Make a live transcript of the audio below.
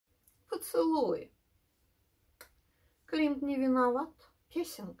«Поцелуй». Климт не виноват,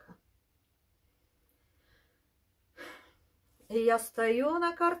 песенка. Я стою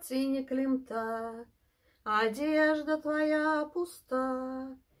на картине Климта, одежда твоя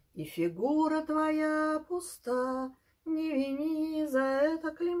пуста, и фигура твоя пуста. Не вини за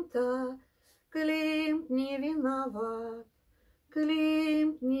это Климта, Климт не виноват,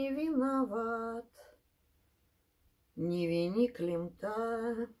 Климт не виноват. Не вини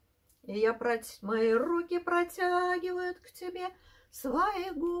Климта. И мои руки протягивают к тебе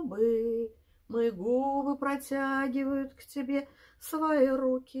свои губы, мои губы протягивают к тебе свои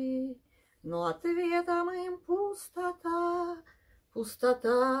руки, но ответом им пустота,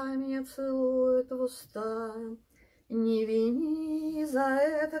 пустота меня целует в уста. Не вини за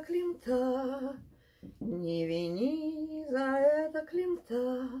это Климта, не вини за это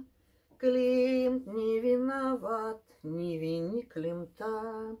Климта, Климт не виноват, не вини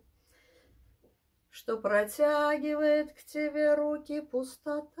Климта. Что протягивает к тебе руки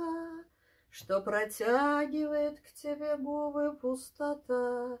пустота, что протягивает к тебе губы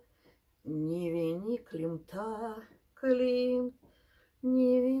пустота. Не вини Климта, Климт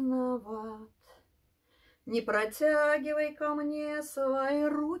не виноват. Не протягивай ко мне свои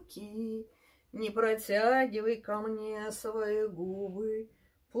руки, не протягивай ко мне свои губы.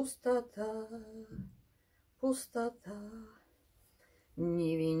 Пустота, пустота.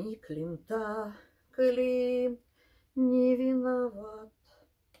 Не вини Климта, Климт не виноват.